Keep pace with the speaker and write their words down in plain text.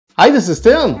Hi, this is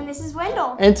Tim. And this is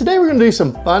Wendell. And today we're going to do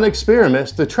some fun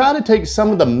experiments to try to take some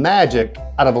of the magic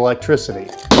out of electricity.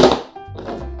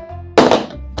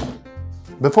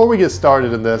 Before we get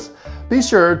started in this, be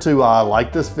sure to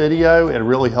like this video. It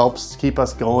really helps keep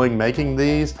us going making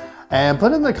these. And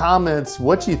put in the comments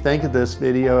what you think of this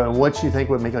video and what you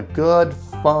think would make a good,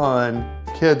 fun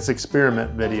kids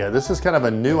experiment video. This is kind of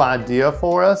a new idea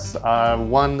for us.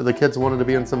 The kids wanted to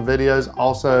be in some videos.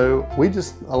 Also, we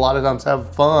just a lot of times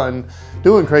have fun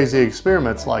doing crazy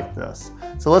experiments like this.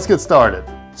 So let's get started.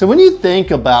 So when you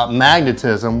think about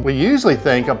magnetism, we usually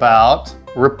think about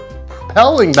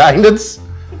repelling magnets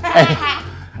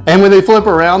and when they flip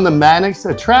around, the magnets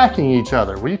attracting each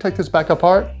other. Will you take this back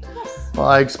apart? Well,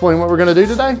 I explain what we're going to do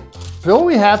today. So what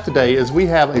we have today is we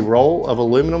have a roll of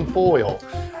aluminum foil,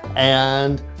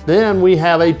 and then we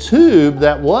have a tube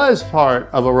that was part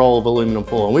of a roll of aluminum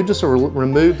foil, and we just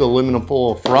removed the aluminum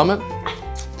foil from it.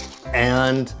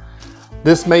 And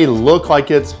this may look like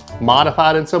it's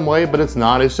modified in some way, but it's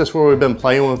not. It's just where we've been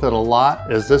playing with it a lot,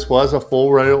 is this was a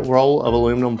full roll of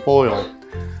aluminum foil.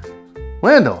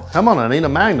 Wendell, come on, I need a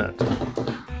magnet.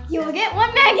 You will get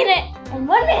one magnet in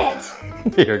 1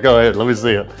 minute. Here, go ahead, let me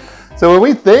see it. So when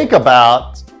we think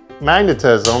about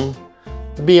magnetism,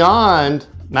 beyond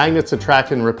magnets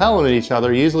attracting and repelling each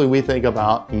other, usually we think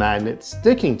about magnets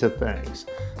sticking to things.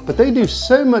 But they do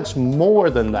so much more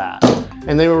than that.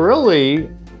 And they really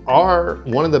are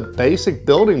one of the basic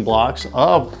building blocks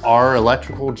of our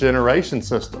electrical generation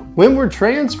system. When we're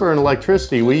transferring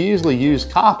electricity, we usually use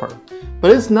copper,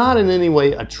 but it's not in any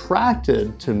way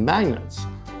attracted to magnets.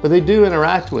 But they do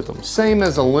interact with them, same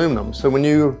as aluminum. So when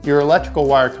your electrical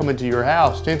wire coming to your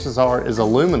house, chances are is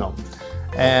aluminum.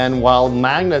 And while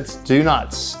magnets do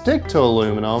not stick to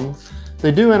aluminum,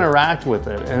 they do interact with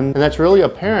it. And that's really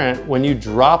apparent when you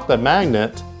drop the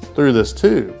magnet through this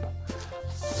tube.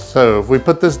 So if we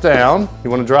put this down,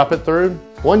 you want to drop it through?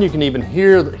 One, you can even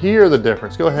hear the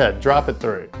difference. Go ahead, drop it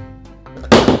through.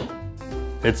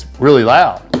 It's really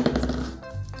loud.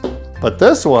 But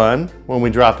this one, when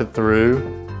we drop it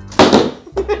through,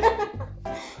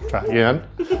 try again.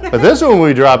 But this one, when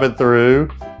we drop it through,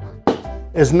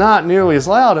 is not nearly as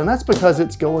loud, and that's because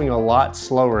it's going a lot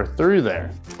slower through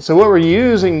there. So what we're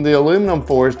using the aluminum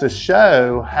for is to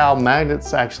show how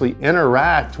magnets actually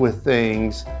interact with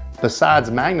things besides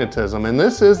magnetism, and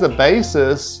this is the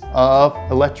basis of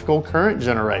electrical current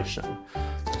generation.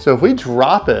 So if we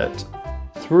drop it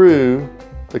through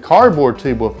the cardboard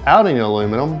tube without any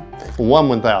aluminum,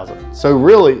 1/1000. So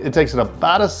really, it takes it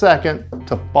about a second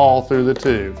to fall through the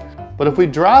tube. But if we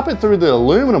drop it through the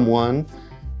aluminum one,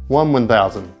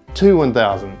 1/1000,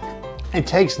 2/1000. It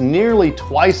takes nearly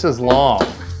twice as long.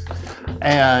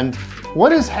 And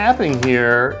what is happening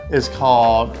here is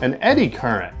called an eddy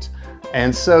current.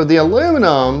 And so the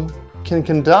aluminum can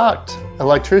conduct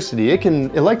electricity.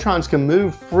 Electrons can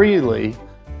move freely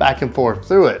back and forth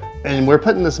through it. And we're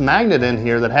putting this magnet in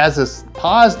here that has this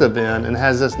positive end and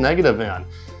has this negative end.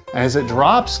 And as it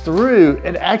drops through,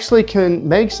 it actually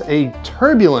makes a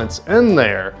turbulence in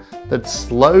there that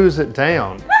slows it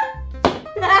down.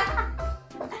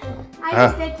 I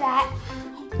just did that.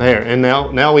 There, and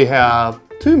now we have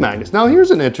two magnets. Now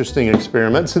here's an interesting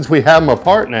experiment, since we have them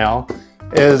apart now,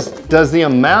 is does the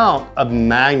amount of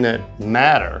magnet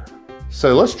matter?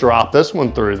 So let's drop this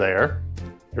one through there.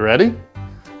 You ready?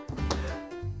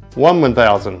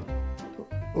 1/1000.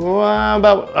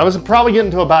 Well, I was probably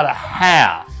getting to about a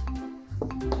half.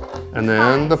 And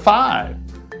then the 5.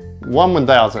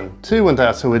 1/1000,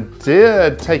 2/1000. So it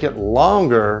did take it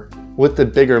longer with the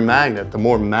bigger magnet, the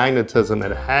more magnetism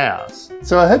it has.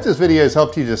 So I hope this video has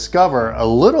helped you discover a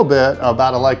little bit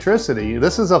about electricity.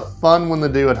 This is a fun one to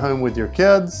do at home with your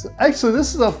kids. Actually,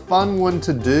 this is a fun one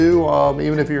to do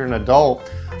even if you're an adult,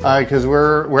 because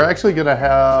we're actually going to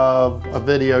have a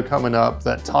video coming up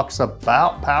that talks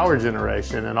about power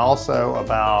generation and also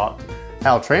about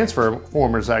how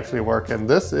transformers actually work, and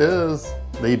this is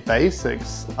the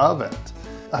basics of it.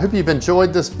 I hope you've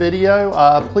enjoyed this video.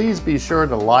 Please be sure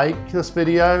to like this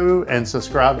video and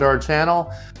subscribe to our channel,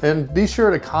 and be sure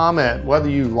to comment whether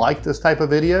you like this type of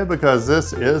video, because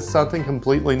this is something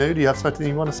completely new. Do you have something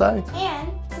you want to say? And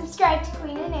subscribe to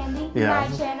Queen and Andy, my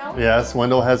channel. Yes,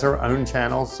 Wendell has her own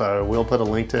channel, so we'll put a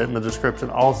link to it in the description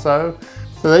also.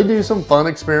 So they do some fun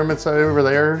experiments over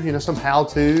there, you know, some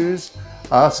how-tos.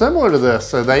 Similar to this,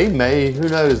 so they may, who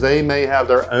knows, they may have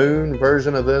their own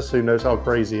version of this. Who knows how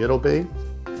crazy it'll be.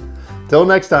 Till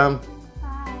next time.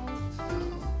 Bye.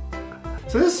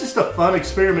 So this is just a fun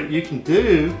experiment you can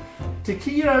do to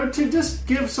just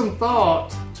give some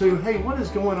thought to, hey, what is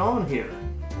going on here?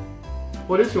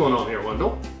 What is going on here,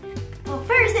 Wendell? Well,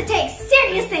 first it takes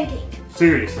serious thinking.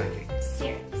 Serious thinking.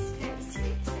 Serious. Very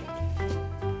serious thinking.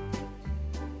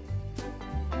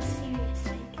 Serious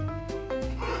thinking.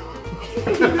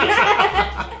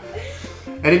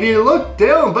 And if you look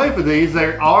down both of these,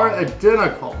 they are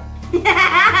identical.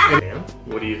 And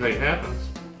what do you think happens?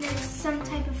 There's some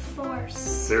type of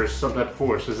force. There's some type of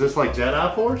force. Is this like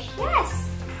Jedi force?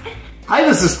 Yes. Hi,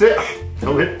 this is Tim.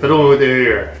 Don't hit fiddle with your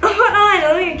ear. Hold on,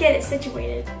 let me get it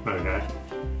situated. Okay.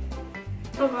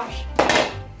 Oh gosh.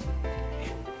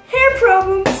 Hair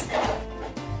problems.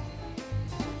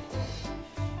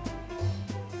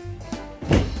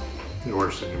 You're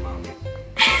worse than your mommy.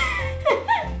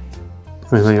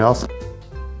 Anything else?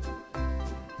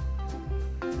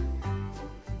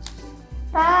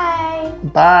 Bye.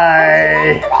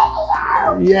 Bye.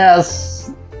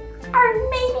 Yes. Or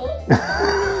maybe.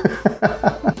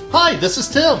 Hi, this is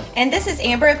Tim. And this is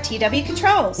Amber of TW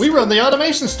Controls. We run the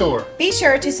automation store. Be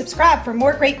sure to subscribe for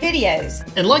more great videos.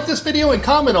 And like this video and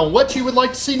comment on what you would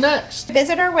like to see next.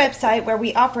 Visit our website where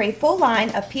we offer a full line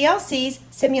of PLCs,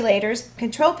 simulators,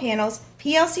 control panels,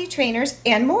 PLC trainers,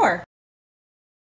 and more.